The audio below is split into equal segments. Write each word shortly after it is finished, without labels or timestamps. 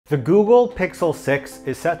The Google Pixel 6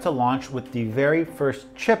 is set to launch with the very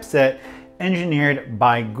first chipset engineered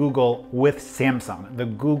by Google with Samsung, the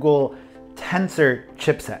Google Tensor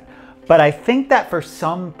chipset. But I think that for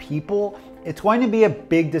some people, it's going to be a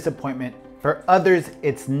big disappointment. For others,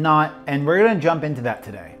 it's not, and we're gonna jump into that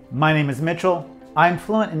today. My name is Mitchell. I'm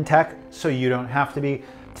fluent in tech, so you don't have to be.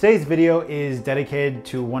 Today's video is dedicated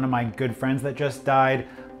to one of my good friends that just died.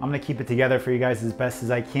 I'm gonna keep it together for you guys as best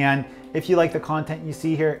as I can. If you like the content you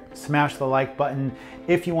see here, smash the like button.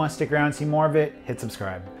 If you want to stick around and see more of it, hit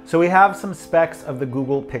subscribe. So we have some specs of the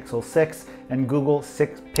Google Pixel 6 and Google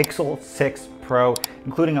Pixel 6 Pro,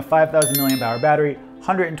 including a 5,000 mAh battery,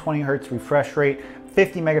 120 Hz refresh rate,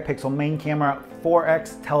 50 megapixel main camera,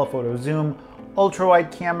 4x telephoto zoom, ultra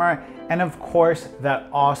wide camera, and of course that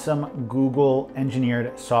awesome Google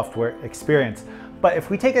engineered software experience. But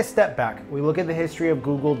if we take a step back, we look at the history of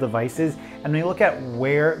Google devices and we look at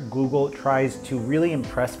where Google tries to really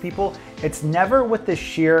impress people, it's never with the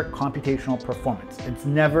sheer computational performance. It's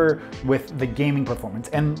never with the gaming performance.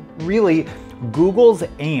 And really, Google's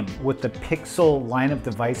aim with the Pixel line of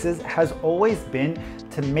devices has always been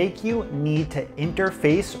to make you need to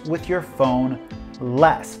interface with your phone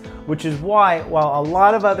less, which is why, while a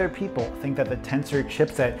lot of other people think that the Tensor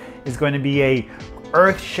chipset is going to be a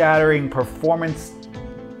earth-shattering performance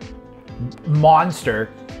monster,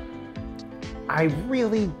 I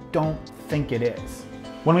really don't think it is.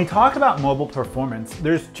 When we talk about mobile performance,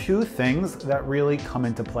 there's two things that really come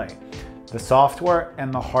into play: the software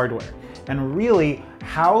and the hardware. And really,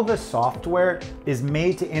 how the software is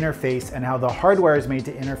made to interface and how the hardware is made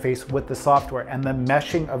to interface with the software, and the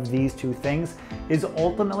meshing of these two things is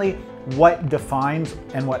ultimately what defines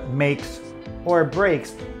and what makes or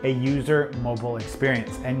breaks a user mobile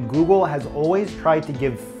experience. And Google has always tried to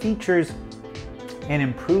give features and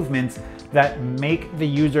improvements that make the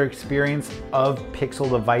user experience of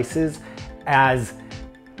Pixel devices as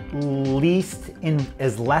least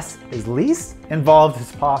involved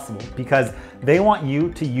as possible, because they want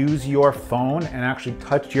you to use your phone and actually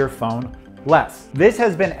touch your phone less. This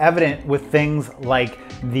has been evident with things like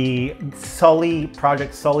the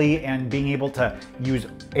Project Sully, and being able to use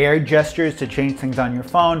air gestures to change things on your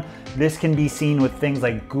phone. This can be seen with things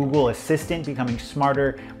like Google Assistant becoming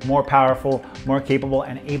smarter, more powerful, more capable,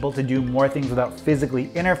 and able to do more things without physically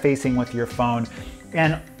interfacing with your phone.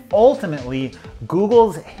 And ultimately,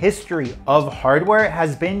 Google's history of hardware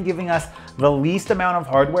has been giving us the least amount of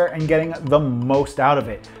hardware and getting the most out of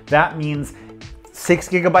it. That means 6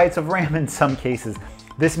 gigabytes of RAM in some cases.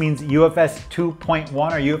 This means UFS 2.1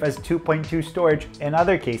 or UFS 2.2 storage in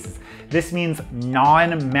other cases. This means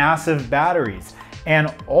non-massive batteries.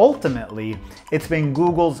 And ultimately, it's been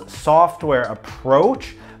Google's software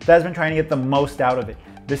approach that has been trying to get the most out of it.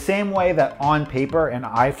 The same way that on paper an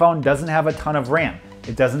iPhone doesn't have a ton of RAM.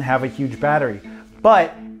 It doesn't have a huge battery.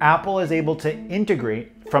 But Apple is able to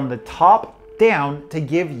integrate from the top down to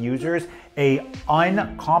give users a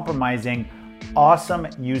uncompromising, awesome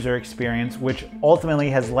user experience, which ultimately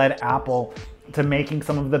has led Apple to making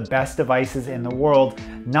some of the best devices in the world,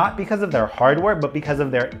 not because of their hardware, but because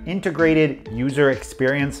of their integrated user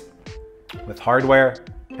experience with hardware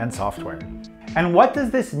and software. And what does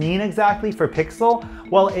this mean exactly for Pixel?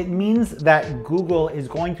 Well, it means that Google is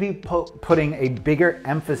going to be putting a bigger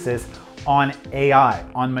emphasis on AI,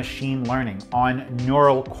 on machine learning, on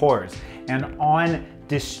neural cores, and on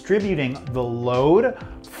distributing the load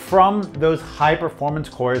from those high performance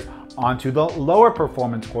cores onto the lower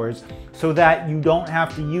performance cores, so that you don't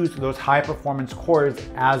have to use those high performance cores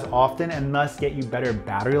as often, and thus get you better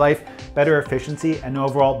battery life, better efficiency, and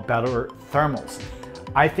overall better thermals.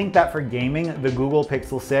 I think that for gaming, the Google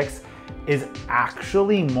Pixel 6 is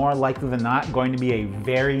actually more likely than not going to be a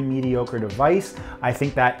very mediocre device. I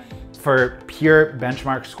think that for pure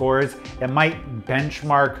benchmark scores, it might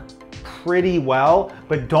benchmark pretty well,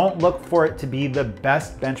 but don't look for it to be the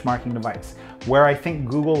best benchmarking device. Where I think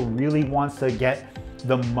Google really wants to get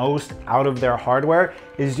the most out of their hardware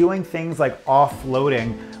is doing things like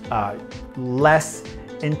offloading less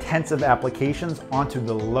intensive applications onto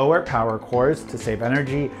the lower power cores to save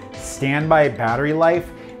energy, standby battery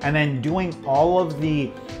life, and then doing all of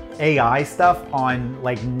the AI stuff on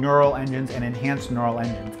like neural engines and enhanced neural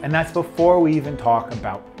engines. And that's before we even talk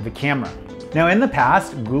about the camera. Now, in the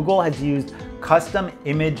past, Google has used custom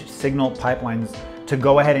image signal pipelines to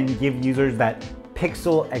go ahead and give users that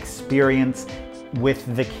Pixel experience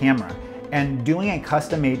with the camera. And doing a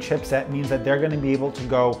custom-made chipset means that they're going to be able to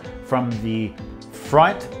go from the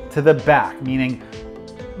front to the back, meaning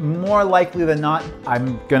more likely than not,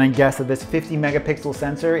 I'm gonna guess that this 50 megapixel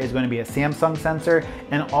sensor is going to be a Samsung sensor,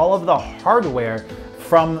 and all of the hardware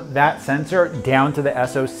from that sensor down to the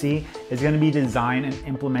SoC is going to be designed and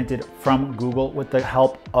implemented from Google with the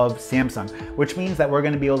help of Samsung, which means that we're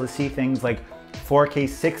going to be able to see things like 4K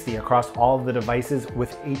 60 across all of the devices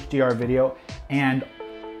with HDR video and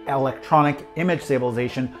electronic image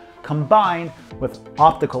stabilization combined with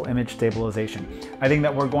optical image stabilization. I think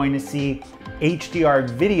that we're going to see HDR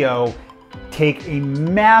video take a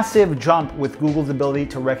massive jump with Google's ability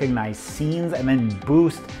to recognize scenes and then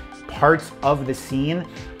boost parts of the scene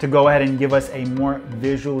to go ahead and give us a more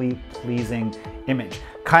visually pleasing image.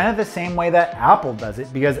 Kind of the same way that Apple does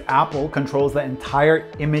it, because Apple controls the entire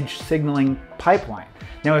image signaling pipeline.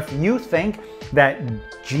 Now, if you think that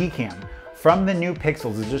Gcam from the new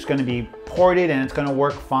Pixels is just going to be ported and it's going to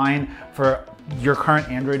work fine for your current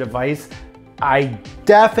Android device, I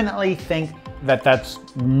definitely think that that's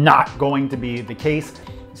not going to be the case,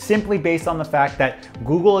 simply based on the fact that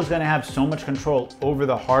Google is going to have so much control over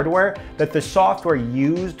the hardware that the software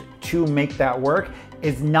used to make that work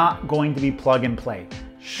is not going to be plug and play.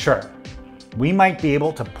 Sure, we might be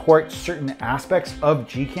able to port certain aspects of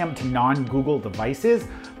Gcam to non-Google devices,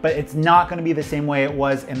 but it's not going to be the same way it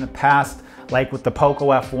was in the past, like with the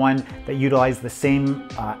Poco F1 that utilized the same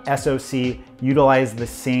SoC, utilized the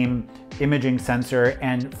same imaging sensor,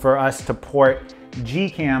 and for us to port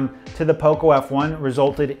Gcam to the Poco F1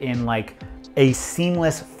 resulted in like a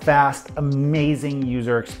seamless, fast, amazing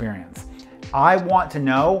user experience. I want to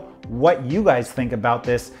know what you guys think about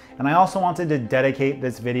this, and I also wanted to dedicate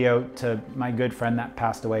this video to my good friend that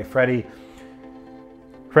passed away, Freddie.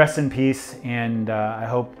 Rest in peace, and I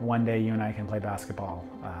hope one day you and I can play basketball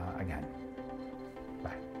again.